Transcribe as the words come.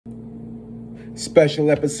Special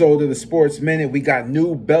episode of the Sports Minute. We got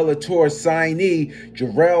new Bellator signee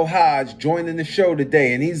Jerrell Hodge joining the show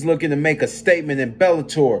today, and he's looking to make a statement in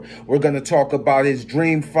Bellator. We're going to talk about his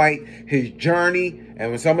dream fight, his journey,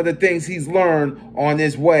 and some of the things he's learned on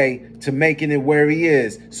his way to making it where he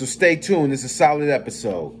is. So stay tuned. It's a solid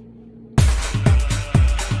episode.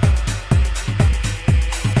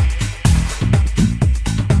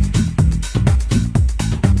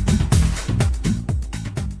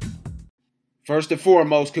 First and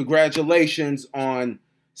foremost, congratulations on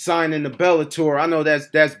signing the Bellator. I know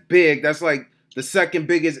that's big. That's like the second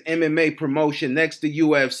biggest MMA promotion next to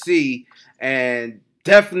UFC, and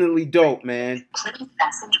definitely dope, man. Thank you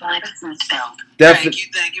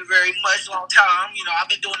very much. Long time. You know, I've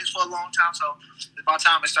been doing this for a long time, so it's about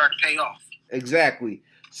time it started to pay off. Exactly.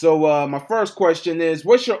 So my first question is,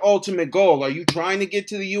 what's your ultimate goal? Are you trying to get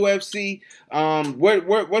to the UFC?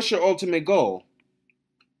 What's your ultimate goal?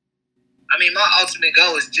 I mean, my ultimate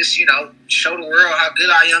goal is just, show the world how good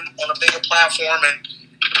I am on a bigger platform and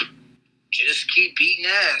just keep beating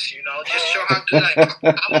ass, just show how good I am.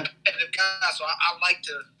 I'm a competitive guy, so I like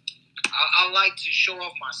to show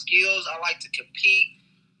off my skills. I like to compete.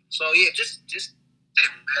 So, yeah, just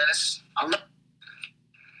I love my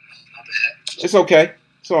bad. It's okay.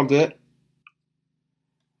 It's all good.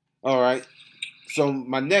 All right. So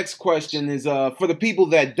my next question is for the people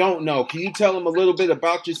that don't know, can you tell them a little bit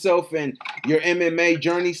about yourself and your MMA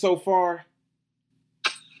journey so far?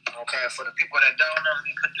 Okay, for the people that don't know, let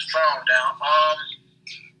me put this phone down. My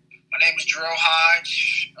name is Jerrell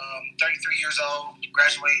Hodge. 33 years old.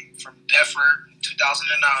 Graduated from Bedford in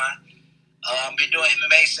 2009. Been doing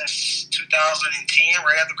MMA since 2010,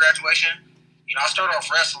 right after graduation. I started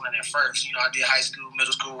off wrestling at first. I did high school,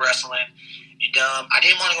 middle school wrestling. And I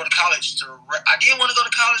didn't want to go to college to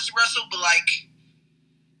wrestle, but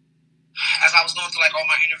as I was going through all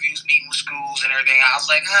my interviews, meeting with schools and everything, I was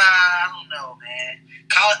like, I don't know, man.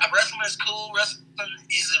 Wrestling is cool. Wrestling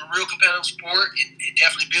is a real competitive sport. It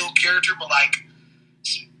definitely builds character, but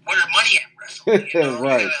where's money at wrestling?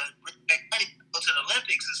 Right. You gotta make money to go to the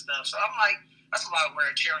Olympics and stuff. So I'm like, that's a lot of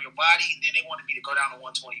wear and tear on your body. And then they wanted me to go down to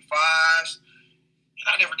 125s, and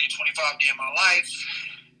I never did 25 day in my life.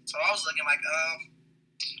 So I was looking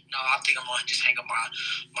no, I think I'm going to just hang up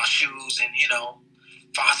my shoes and,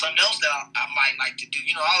 find something else that I might like to do.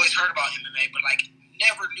 I always heard about MMA, but,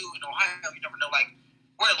 never knew in Ohio. You never know,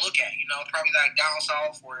 where to look at, probably down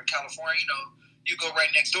south or in California, you go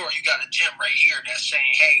right next door, you got a gym right here that's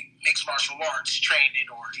saying, hey, mixed martial arts training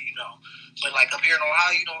or, but, up here in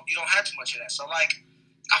Ohio, you don't have too much of that. So, I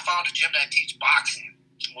found a gym that teach boxing,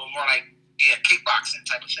 more kickboxing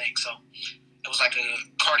type of thing. So, it was like a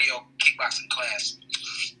cardio kickboxing class.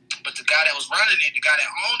 But the guy that was running it, the guy that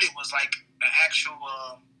owned it was an actual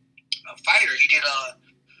fighter. He did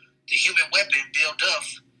the Human Weapon, Bill Duff.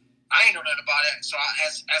 I ain't know nothing about it. So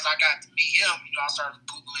as I got to meet him, I started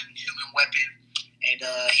Googling Human Weapon. And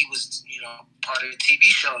he was, part of the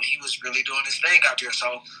TV show. And he was really doing his thing out there.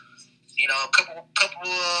 So, a couple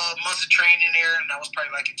months of training there. And that was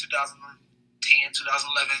probably in 2010,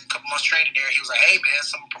 2011, a couple months training there. He was like, hey, man,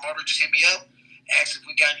 some promoter just hit me up. Asked if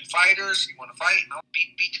we got any fighters. You want to fight?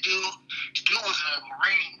 Beat the dude. The dude was a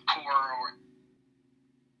Marine Corps or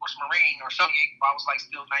Marine or something. I was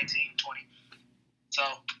still 19, 20. So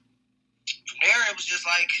from there, it was just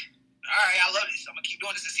all right, I love this. I'm going to keep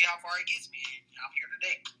doing this and see how far it gets me. And I'm here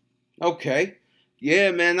today. Okay.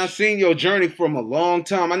 Yeah, man, I've seen your journey from a long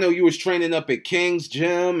time. I know you was training up at King's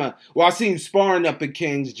Gym. I seen you sparring up at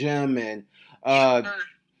King's Gym, and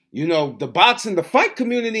the boxing, the fight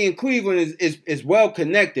community in Cleveland is well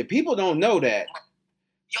connected. People don't know that.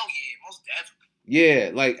 Yeah, most definitely.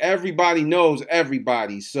 Yeah, everybody knows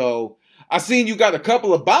everybody. So I seen you got a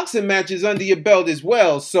couple of boxing matches under your belt as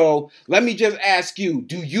well. So let me just ask you,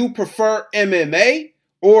 do you prefer MMA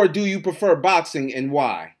or do you prefer boxing, and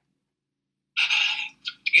why?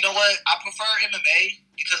 You know what? I prefer MMA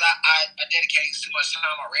because I dedicated too much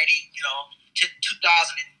time already. To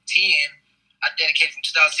 2010. I dedicated from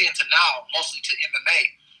 2010 to now, mostly to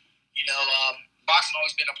MMA. Boxing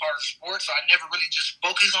always been a part of the sport, so I never really just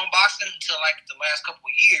focused on boxing until the last couple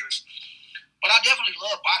of years. But I definitely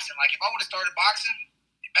love boxing. If I would have started boxing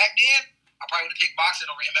back then, I probably would have taken boxing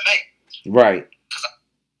over MMA. Right. Because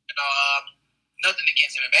nothing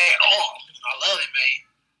against MMA at all. I love MMA,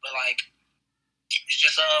 but it's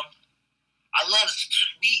just I love the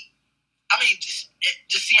sweet. I mean, just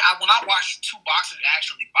seeing when I watch two boxers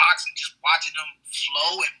actually box and just watching them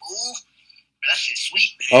flow and move, man, that shit's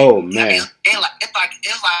sweet, man. Oh man, it's like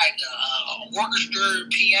an orchestra,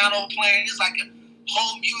 piano playing. It's like a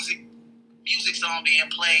whole music song being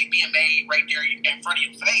made right there in front of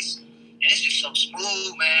your face. and it's just so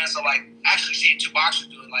smooth, man. So like actually seeing two boxers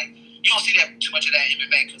do it, like you don't see that too much of that in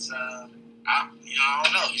MMA because I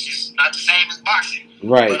don't know, it's just not the same as boxing.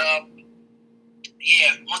 Right. But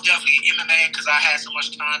yeah, most definitely MMA because I had so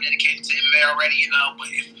much time dedicated to MMA already, you know. But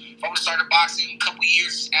if I would have started boxing a couple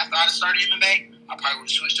years after I started MMA, I probably would have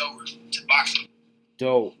switched over to boxing.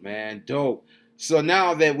 Dope, man, dope. So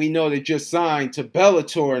now that we know that you're signed to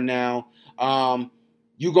Bellator now,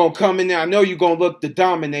 you gonna come in there. I know you're gonna look to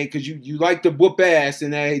dominate because you like to whoop ass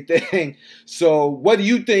and everything. So what do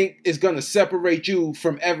you think is gonna separate you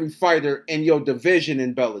from every fighter in your division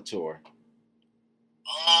in Bellator?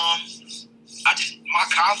 My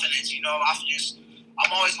confidence, you know,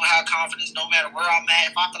 I'm always gonna have confidence no matter where I'm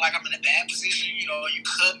at. If I feel like I'm in a bad position, you know, you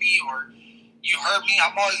cut me or you hurt me,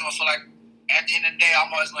 I'm always gonna feel like at the end of the day, I'm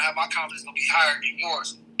always gonna have my confidence gonna be higher than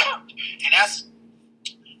yours. And that's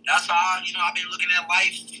how, you know, I've been looking at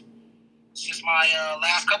life since my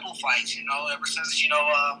last couple of fights, you know, ever since, you know,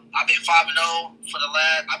 I've been 5-0 for the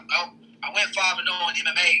last, I went 5-0 in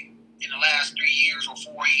MMA in the last 3 years or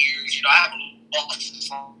 4 years. You know, I haven't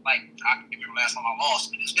lost, like, I can't remember the last time I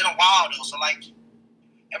lost, but it's been a while though. So, like,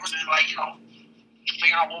 ever since, like, you know,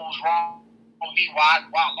 figuring out what was wrong with me, why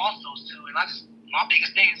I lost those two. And my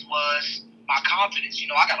biggest things was my confidence. You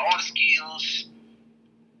know, I got all the skills,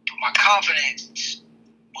 but my confidence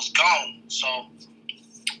was gone. So,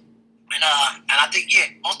 and I think,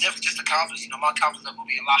 yeah, most definitely just the confidence. You know, my confidence level will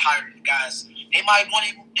be a lot higher than the guys. They might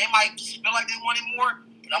feel like they want it more,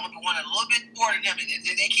 but I'm going to be wanting a little bit more than them. And if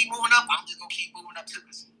they keep moving up, I'm just going to keep moving up too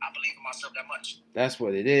because I believe in myself that much. That's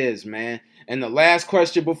what it is, man. And the last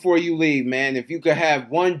question before you leave, man, if you could have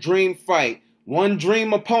one dream fight, one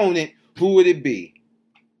dream opponent, who would it be?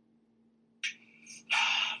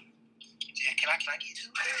 Yeah, can I give you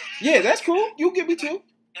two? Yeah, that's cool. You give me two.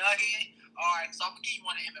 Can I give you? All right, so I'm going to give you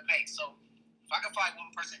one in MMA. So if I could fight one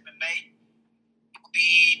person in MMA, it would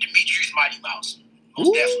be Demetrius Mighty Mouse. Most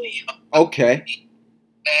definitely. You know? Okay.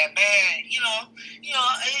 And man, you know,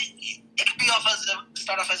 it could be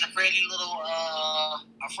start off as a friendly little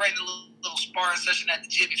sparring session at the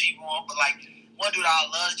gym if you want. But like one dude I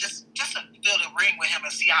love just to fill the ring with him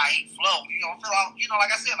and see how he flow. You know, like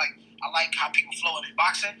I said, like I like how people flow in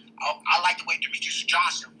boxing. I like the way Demetrius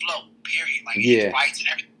Johnson flow. Period. Like he fights and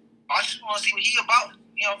everything. I just want to see what he about.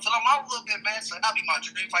 You know, fill him out a little bit, man. So that'd be my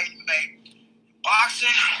dream fight in MMA. Boxing,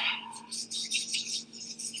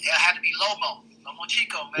 it had to be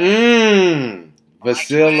Lomachenko, man.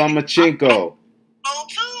 Vasil Lomachenko. Oh,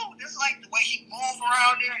 too. It's like the way he move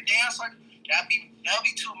around there and dance. Like that'll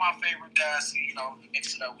be two of my favorite guys. You know,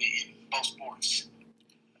 mix it up with in both sports.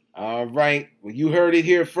 All right. Well, you heard it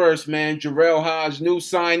here first, man. Jerrell Hodge, new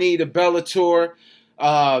signee to Bellator.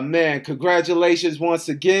 Man, congratulations once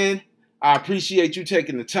again. I appreciate you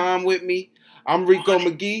taking the time with me. I'm Rico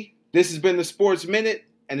McGee. This has been the Sports Minute.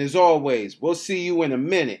 And as always, we'll see you in a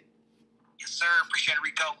minute. Yes, sir. Appreciate it,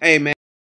 Rico. Hey, man.